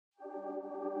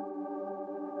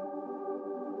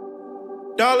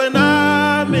Darling,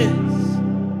 I miss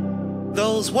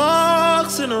those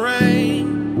walks in the rain.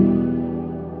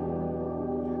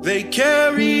 They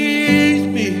carried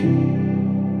me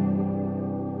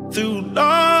through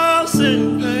loss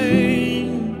and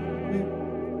pain.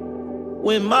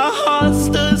 When my heart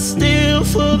stood still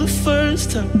for the first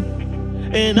time,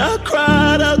 and I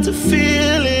cried out to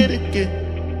feel it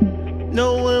again,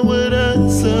 no one would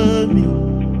answer me,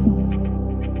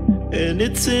 and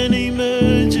it's an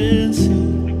emergency.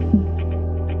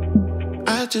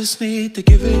 I just need to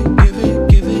give it, give it,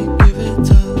 give it, give it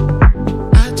time.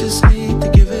 I just need to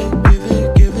give it, give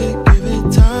it, give it, give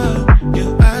it time.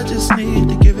 Yeah, I just need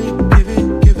to give it, give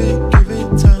it, give it, give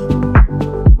it time.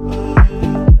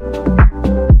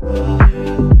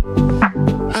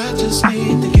 I just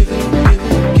need to give it, give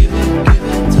it, give it, give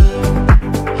it time.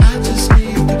 I just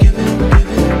need to give it,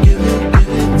 give it, give it,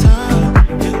 give it time.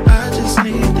 Yeah, I just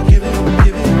need to give it,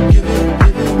 give it, give it,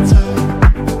 give it time.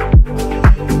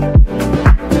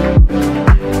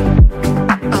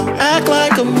 I'll act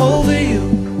like I'm over you,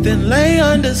 then lay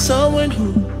under someone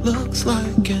who looks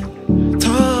like and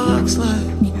talks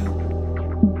like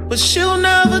you, but she'll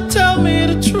never tell me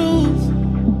the truth.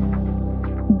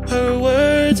 Her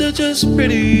words are just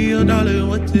pretty, oh darling,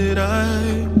 what did I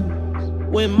miss?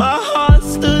 When my heart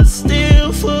stood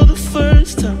still for the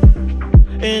first time,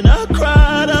 and I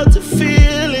cried out to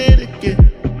feel it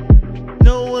again,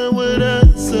 no one would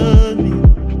answer me,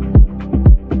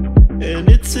 and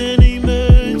it's an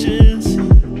emergency.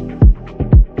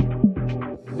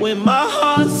 When my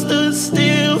heart stood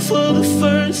still for the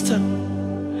first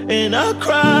time, and I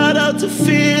cried out to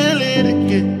feel it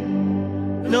again,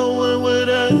 no one would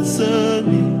answer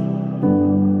me,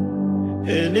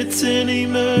 and it's an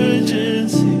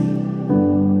emergency.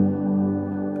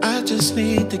 I just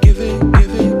need to give it,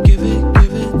 give it, give it.